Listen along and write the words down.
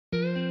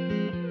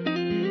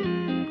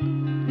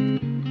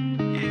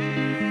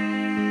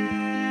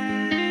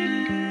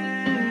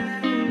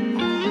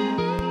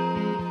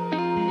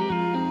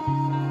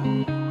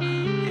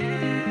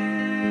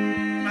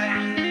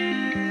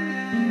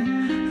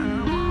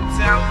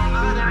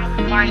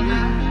Say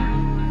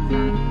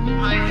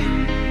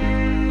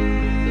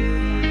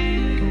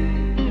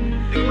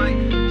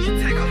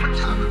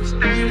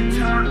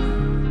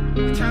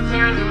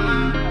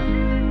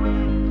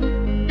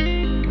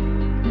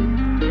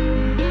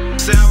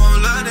I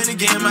won't love, then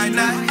again might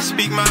not.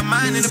 Speak my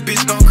mind and the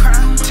bitch gon' cry.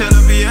 Tell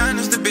her be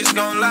honest, the bitch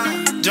gon'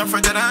 lie. Jump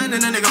from that iron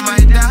and the nigga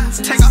might die.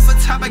 Take off the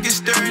top, I get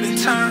stirred in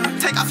time.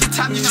 Take off your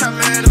top, you try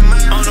mad at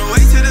mine. On the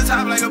way to the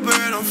top like a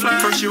bird on fly.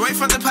 First you wait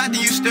from the pot,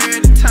 then you stir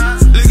it in time.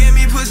 Look at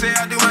me pussy,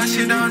 I do my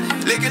shit on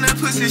it. Licking her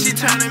pussy, she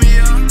turning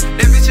me on.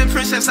 That bitch a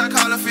princess, I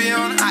call her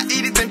Fiona. I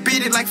eat it then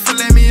beat it like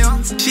filet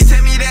mignon. She tell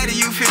me daddy,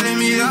 you feeling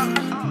me up.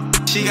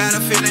 She got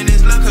a feeling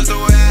it's love cause the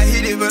way I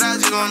hit it, but I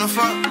just wanna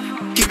fuck.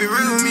 Keep it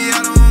real with me,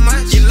 I don't want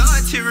much. Your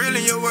loyalty real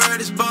and your word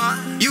is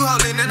bond. You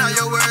holding in all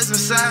your words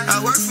inside. I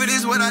work for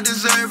this, what I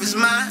deserve is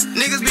mine.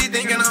 Niggas be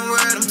thinking I'm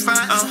weird, I'm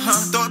fine.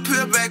 Throw a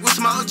pill back with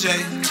some OJ.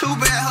 Two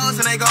bad hoes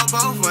and they go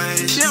both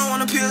ways. She don't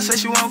want a pill, say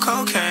she want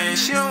cocaine.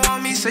 She don't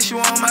want me, say she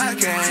want my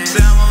game. Say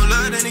I won't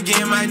love, then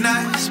again might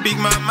not. Speak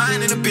my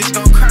mind and the bitch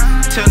gon' cry.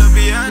 Tell her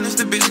be honest,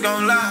 the bitch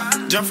gon' lie.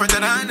 Jump from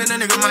that iron and the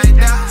nigga might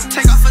die.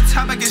 Take off the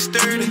top, I get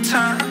stirred in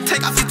time.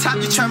 Take off your top,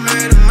 you try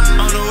murder mine.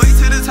 On the way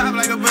to the top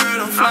like a bird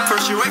on fly.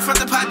 First you wait from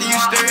the pot, then you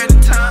stir at the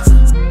time.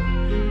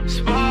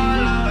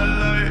 Spoiler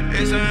alert,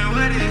 this ain't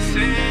what it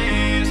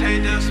seems.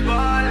 Hate to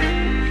spoil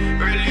it.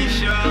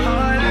 Release your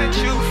heart, let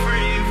you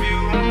free if you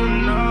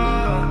wanna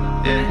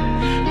know.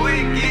 Yeah,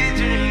 wicked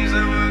dreams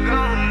that we're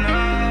gonna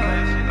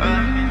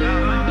know.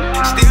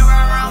 Still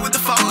ride around with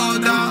the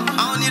 4-0 dog. I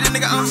don't need a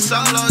nigga, I'm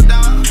solo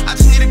dog. I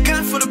just need a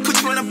gun for the put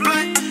you in a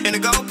blunt. And a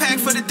gold pack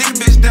for the dick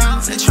bitch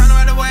down. They tryna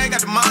run away,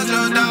 got the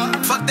mojo dog.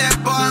 Fuck that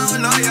boy, I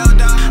don't know your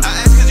dog.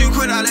 I ask cause you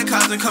quit all that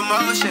causing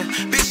commotion.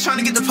 Bitch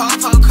tryna get the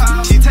po-po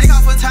call. She take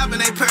off her top and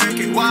they perk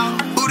it, wow.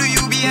 Who do you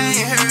be, I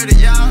ain't heard of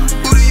y'all.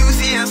 Who do you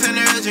see, answer an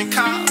urgent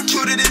call.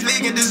 True to this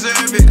league and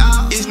deserve it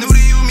all. It's new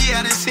to you, me,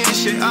 I done seen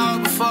shit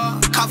all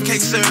before. Coffee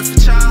cake served for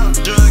child.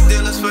 Drug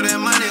dealers for that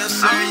money, I'll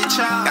serve your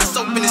child. Got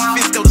soap in his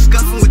fist, go to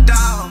scuffing with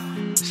dog.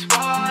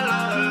 Spoiler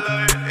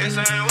alert, this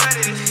ain't what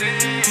it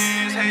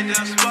seems. Hate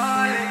to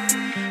spoil it.